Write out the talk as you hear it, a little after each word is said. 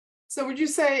So would you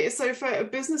say, so if a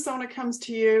business owner comes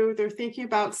to you, they're thinking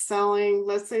about selling,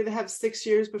 let's say they have 6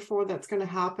 years before that's going to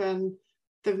happen,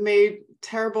 they've made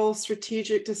terrible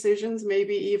strategic decisions,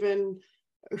 maybe even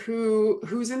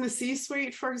who's in the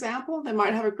C-suite, for example, they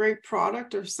might have a great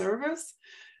product or service.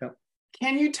 Yep.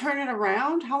 Can you turn it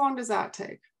around? How long does that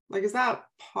take? Like, is that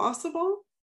possible?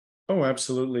 Oh,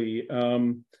 absolutely.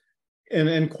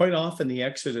 And quite often the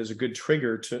exit is a good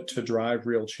trigger to drive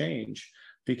real change,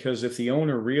 because if the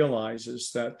owner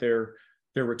realizes that their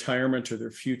retirement or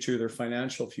their future, their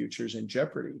financial future is in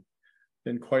jeopardy,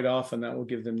 then quite often that will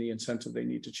give them the incentive they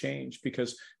need to change.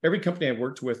 Because every company I've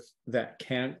worked with that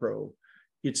can't grow,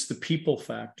 it's the people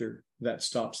factor that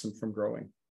stops them from growing.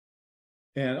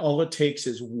 And all it takes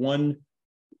is one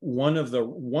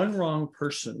wrong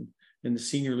person in the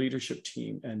senior leadership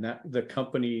team, and that the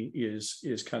company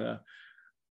is kind of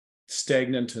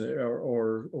stagnant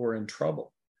or in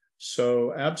trouble.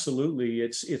 So absolutely,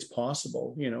 it's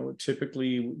possible.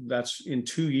 Typically that's in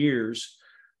 2 years.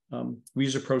 We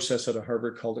use a process at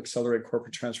Harvard called Accelerate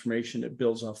Corporate Transformation. It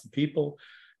builds off the people,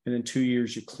 and in 2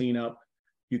 years you clean up.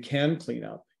 You can clean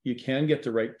up. You can get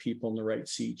the right people in the right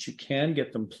seats. You can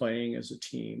get them playing as a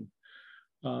team.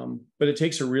 But it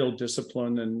takes a real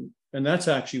discipline, and that's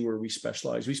actually where we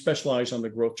specialize. We specialize on the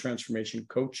growth transformation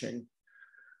coaching.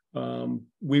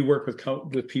 We work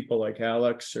with people like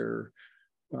Alex or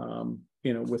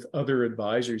with other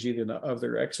advisors, even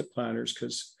other exit planners,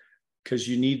 because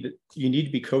you need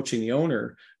to be coaching the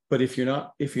owner. But if you're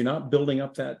not building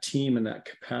up that team and that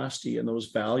capacity and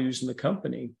those values in the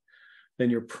company, then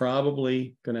you're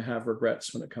probably going to have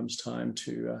regrets when it comes time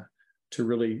to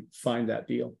really find that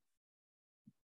deal.